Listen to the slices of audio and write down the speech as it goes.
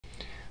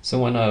So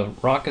when a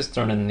rock is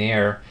thrown in the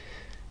air,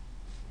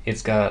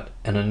 it's got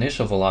an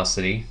initial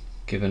velocity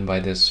given by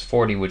this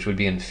 40, which would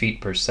be in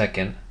feet per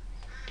second.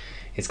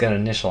 It's got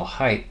initial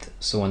height,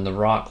 so when the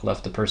rock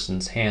left the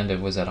person's hand, it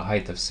was at a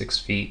height of 6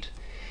 feet.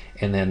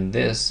 And then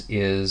this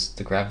is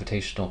the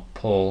gravitational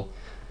pull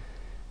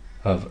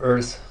of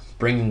Earth,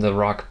 bringing the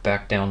rock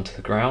back down to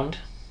the ground.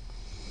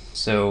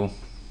 So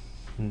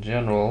in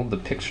general, the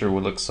picture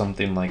would look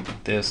something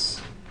like this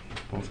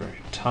over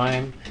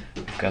time.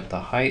 We've got the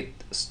height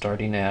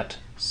starting at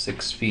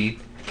 6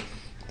 feet.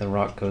 The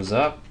rock goes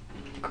up.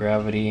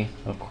 Gravity,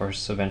 of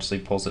course, eventually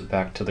pulls it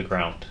back to the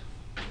ground.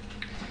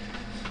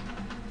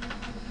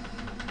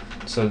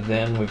 So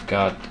then we've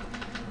got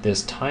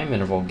this time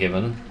interval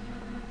given.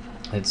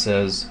 It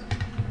says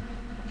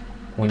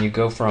when you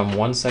go from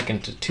 1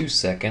 second to 2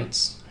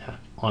 seconds,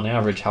 on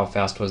average, how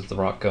fast was the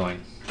rock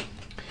going?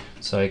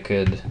 So I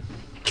could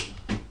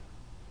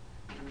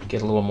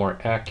get a little more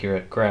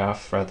accurate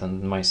graph rather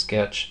than my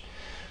sketch.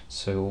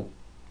 So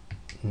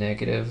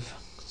negative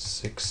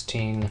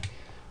 16,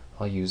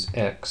 I'll use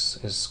x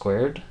is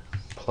squared,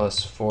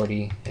 plus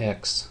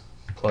 40x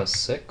plus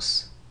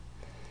 6.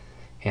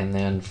 And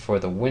then for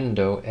the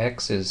window,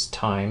 x is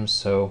time,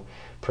 so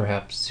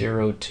perhaps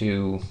 0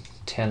 to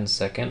 10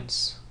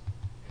 seconds.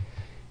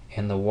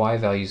 And the y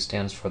value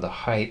stands for the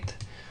height.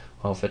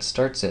 Well, if it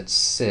starts at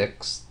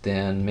 6,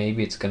 then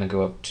maybe it's going to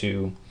go up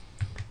to,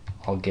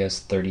 I'll guess,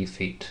 30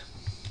 feet.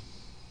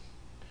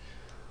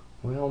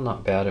 Well,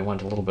 not bad. It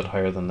went a little bit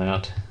higher than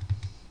that.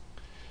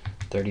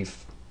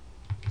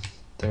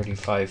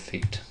 35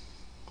 feet.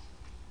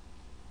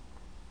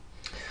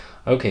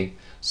 Okay,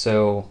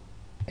 so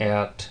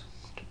at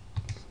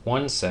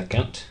 1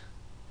 second,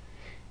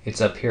 it's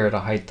up here at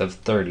a height of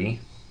 30.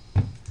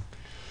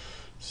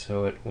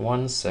 So at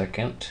 1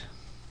 second,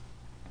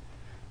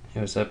 it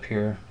was up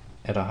here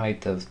at a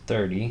height of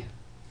 30.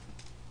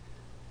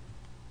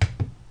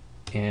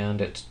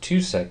 And at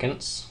 2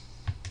 seconds,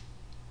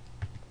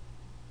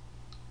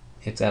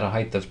 it's at a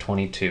height of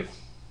 22.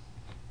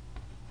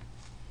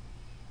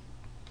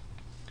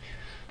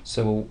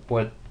 So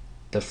what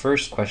the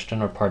first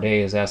question, or part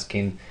A, is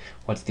asking,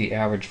 what's the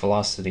average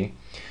velocity?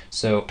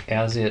 So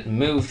as it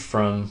moved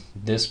from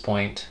this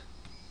point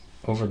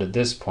over to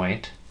this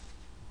point,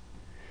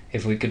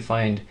 if we could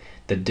find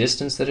the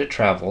distance that it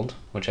traveled,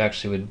 which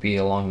actually would be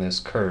along this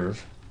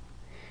curve,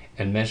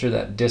 and measure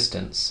that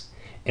distance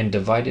and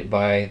divide it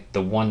by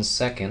the 1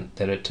 second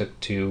that it took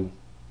to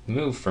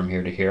move from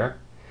here to here,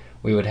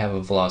 we would have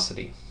a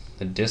velocity.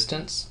 The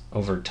distance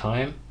over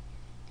time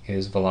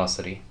is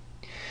velocity.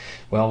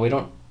 Well, we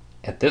don't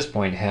at this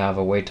point have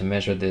a way to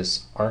measure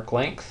this arc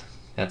length.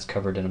 That's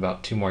covered in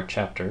about 2 more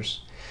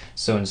chapters.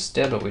 So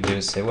instead what we do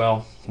is say,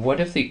 well, what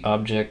if the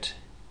object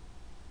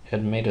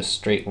had made a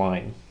straight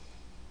line?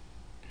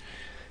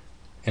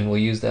 And we'll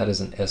use that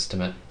as an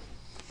estimate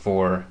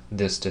for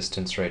this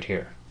distance right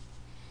here.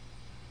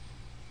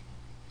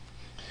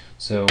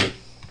 So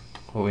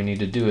what we need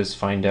to do is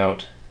find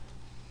out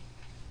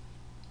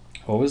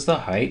what was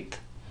the height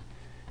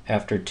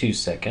after 2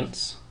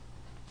 seconds,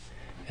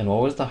 and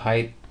what was the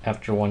height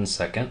after 1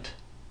 second.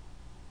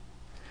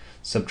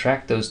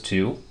 Subtract those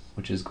two,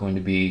 which is going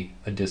to be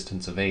a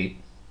distance of 8.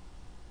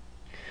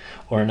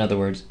 Or in other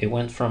words, it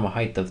went from a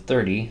height of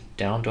 30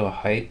 down to a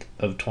height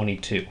of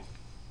 22.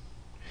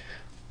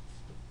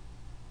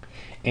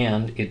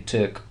 And it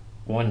took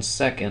 1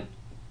 second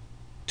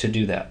to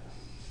do that.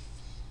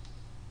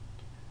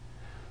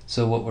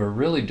 So what we're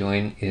really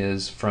doing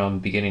is, from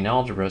beginning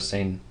algebra,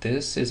 saying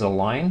this is a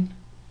line.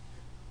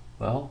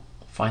 Well,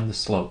 find the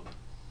slope.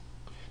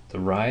 The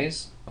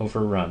rise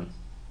over run.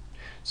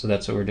 So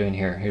that's what we're doing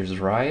here. Here's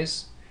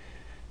rise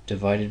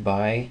divided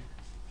by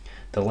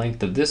the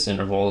length of this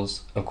interval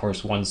is, of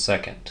course, 1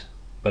 second.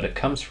 But it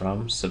comes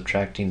from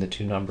subtracting the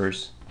two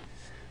numbers,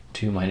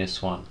 2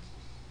 minus 1.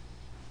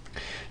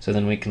 So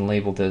then we can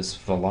label this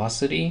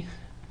velocity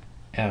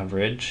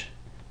average.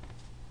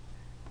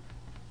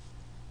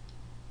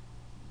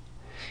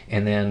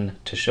 And then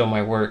to show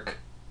my work,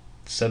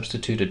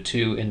 substitute a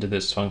 2 into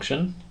this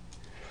function.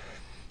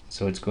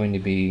 So it's going to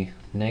be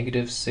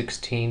negative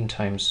 16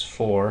 times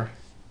 4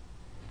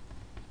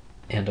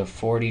 and a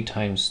 40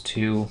 times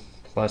 2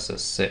 plus a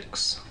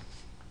 6.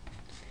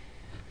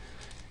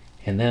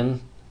 And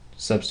then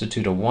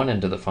substitute a 1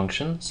 into the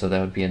function, so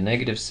that would be a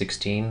negative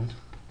 16,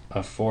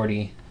 a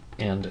 40,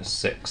 and a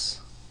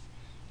 6.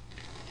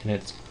 And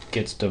it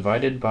gets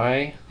divided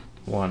by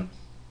 1.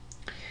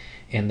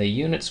 And the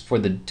units for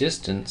the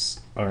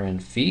distance are in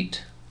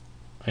feet.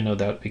 I know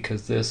that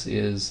because this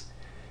is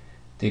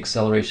the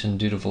acceleration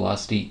due to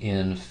velocity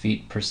in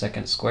feet per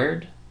second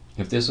squared.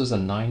 If this was a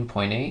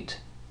 9.8,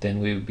 then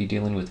we would be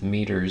dealing with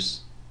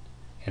meters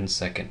and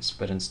seconds,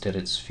 but instead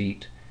it's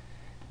feet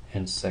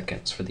and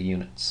seconds for the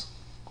units.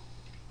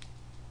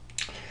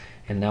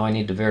 And now I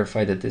need to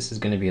verify that this is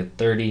going to be a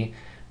 30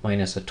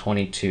 minus a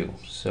 22.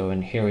 So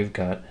in here we've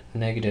got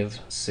negative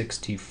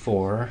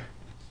 64,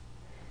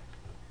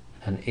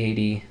 an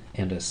 80,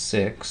 and a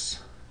 6.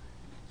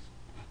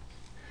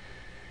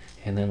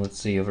 And then let's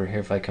see over here,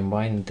 if I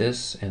combine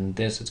this and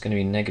this, it's going to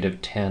be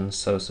negative 10.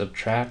 So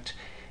subtract,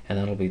 and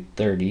that'll be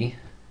 30.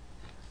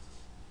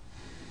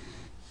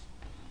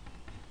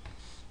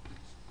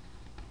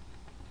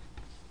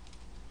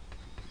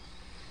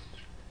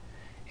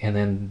 And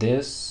then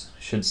this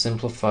should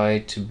simplify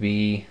to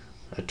be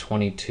a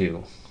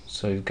 22.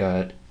 So we've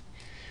got,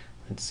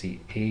 let's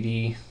see,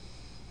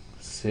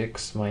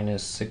 86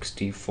 minus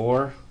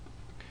 64.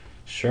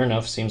 Sure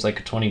enough, seems like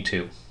a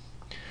 22.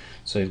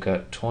 So we've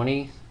got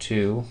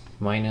 22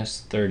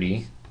 minus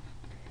 30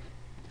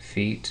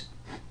 feet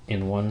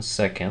in 1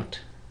 second,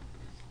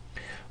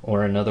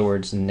 or in other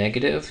words,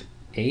 negative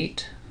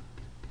 8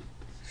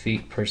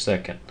 feet per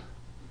second.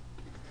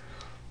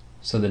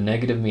 So the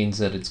negative means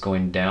that it's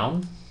going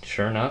down.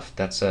 Sure enough,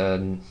 that's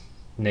a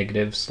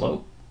negative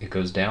slope. It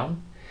goes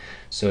down.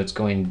 So it's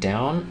going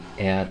down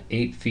at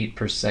 8 feet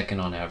per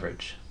second on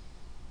average.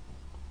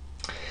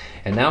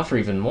 And now for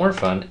even more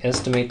fun,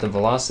 estimate the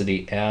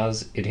velocity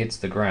as it hits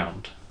the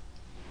ground.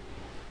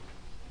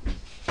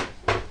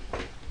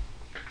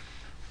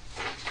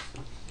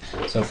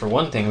 So for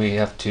one thing, we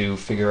have to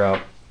figure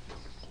out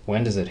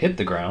when does it hit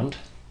the ground,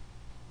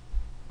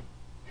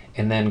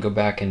 and then go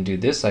back and do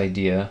this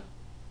idea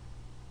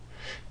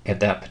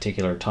at that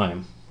particular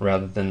time,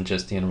 rather than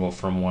just the interval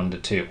from 1 to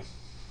 2.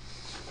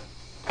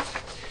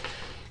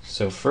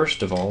 So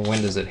first of all,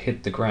 when does it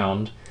hit the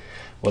ground?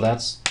 Well,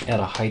 that's at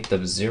a height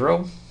of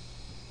 0.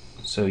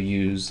 So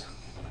use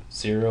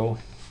 0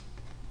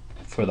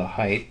 for the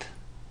height.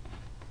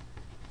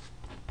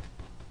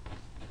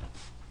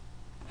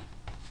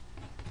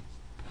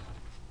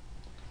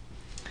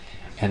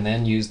 And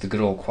then use the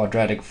good old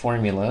quadratic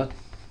formula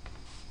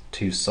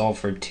to solve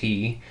for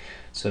t.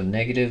 So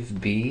negative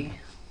b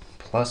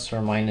plus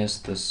or minus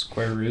the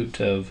square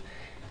root of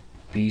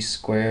b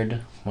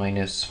squared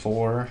minus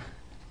 4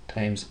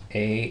 times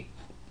a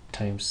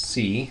times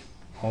c,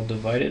 all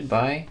divided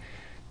by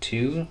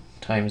 2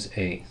 times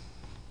a.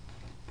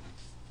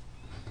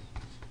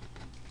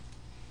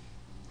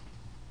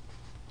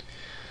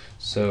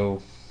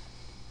 So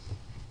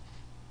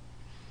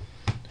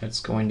that's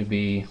going to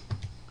be,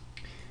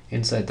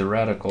 inside the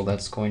radical,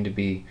 that's going to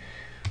be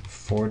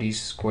 40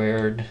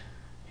 squared,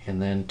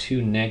 and then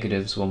 2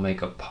 negatives will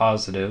make a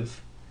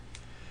positive.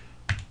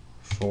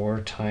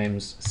 4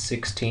 times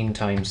 16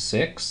 times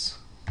 6.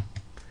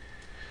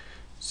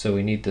 So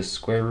we need the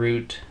square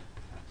root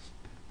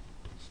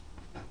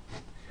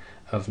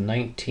of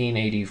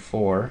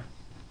 1984.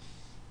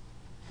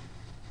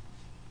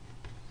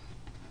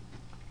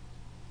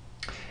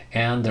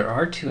 And there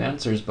are 2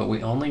 answers, but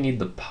we only need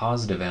the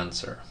positive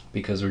answer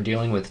because we're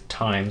dealing with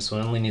time, so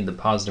we only need the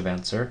positive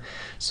answer.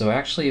 So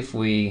actually, if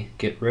we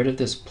get rid of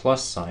this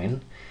plus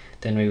sign,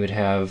 then we would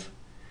have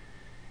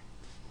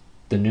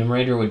the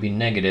numerator would be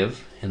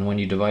negative, and when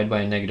you divide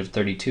by a negative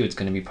 32, it's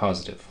going to be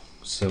positive.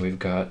 So we've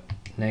got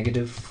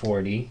negative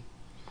 40,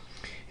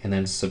 and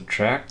then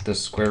subtract the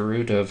square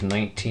root of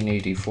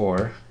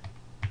 1984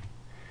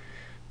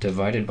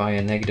 divided by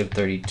a negative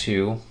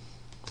 32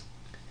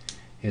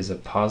 is a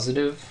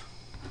positive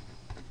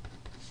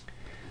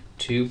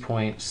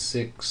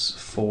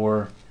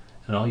 2.64,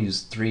 and I'll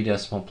use 3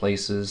 decimal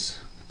places,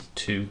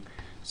 2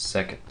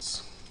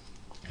 seconds.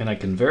 And I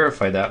can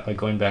verify that by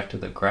going back to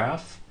the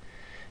graph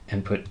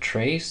and put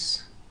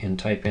trace and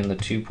type in the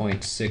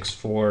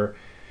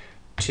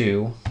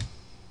 2.642.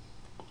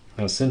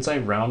 Now since I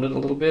rounded a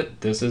little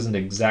bit, this isn't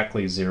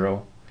exactly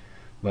 0,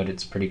 but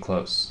it's pretty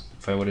close.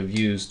 If I would have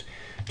used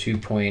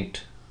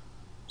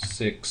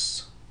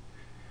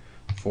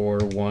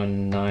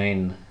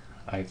 2.6419,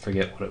 I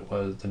forget what it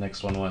was, the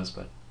next one was,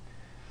 but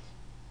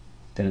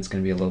then it's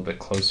going to be a little bit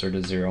closer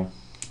to 0.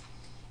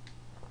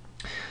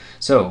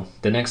 So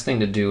the next thing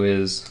to do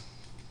is,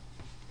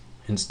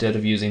 instead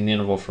of using the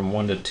interval from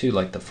 1 to 2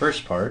 like the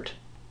first part,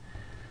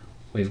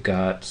 we've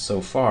got so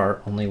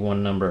far only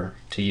one number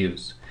to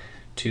use,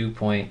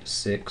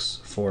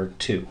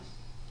 2.642.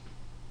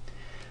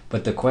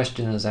 But the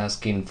question is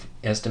asking,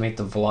 estimate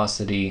the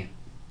velocity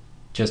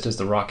just as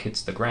the rock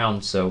hits the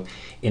ground. So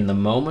in the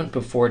moment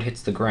before it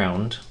hits the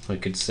ground, we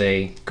could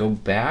say go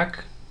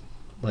back,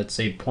 let's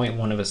say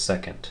 0.1 of a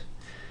second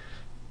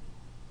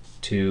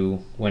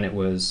to when it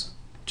was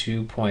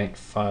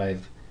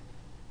 2.5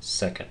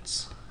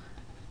 seconds.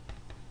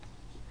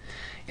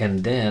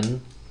 And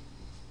then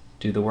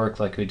do the work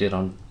like we did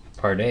on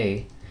part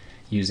A,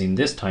 using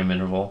this time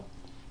interval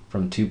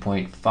from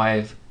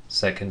 2.5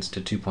 seconds to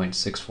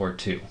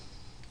 2.642.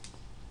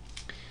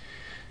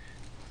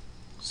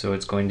 So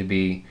it's going to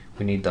be,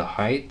 we need the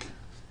height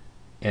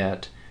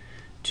at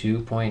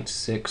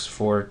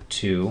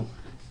 2.642,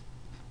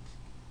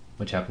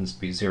 which happens to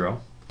be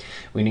 0.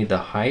 We need the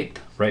height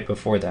right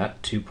before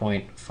that,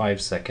 2.5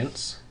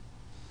 seconds.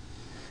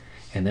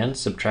 And then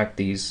subtract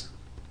these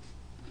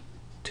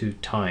 2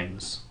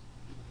 times.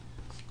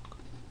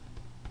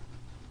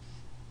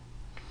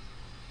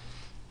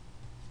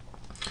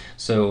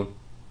 So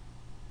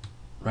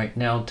right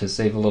now, to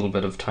save a little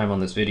bit of time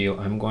on this video,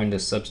 I'm going to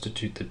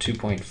substitute the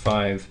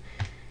 2.5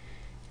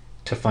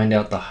 to find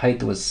out the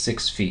height was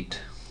 6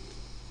 feet.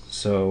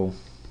 So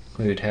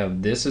we would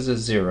have this is a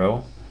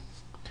 0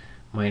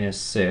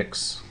 minus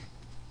 6,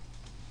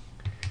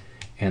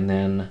 and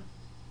then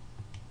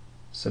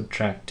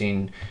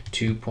subtracting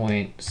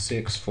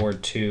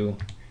 2.642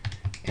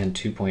 and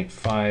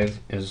 2.5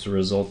 is the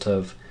result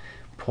of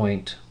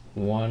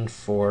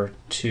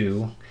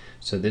 0.142.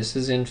 So this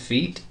is in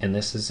feet and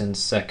this is in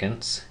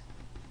seconds.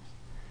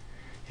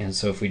 And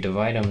so if we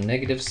divide them,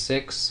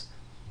 -6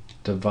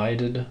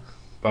 divided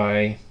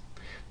by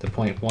the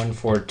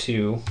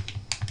 0.142,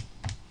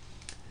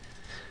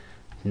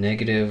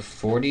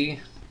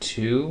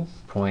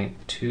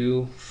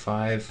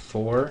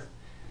 -42.254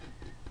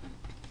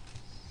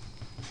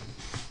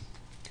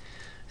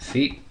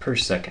 feet per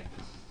second.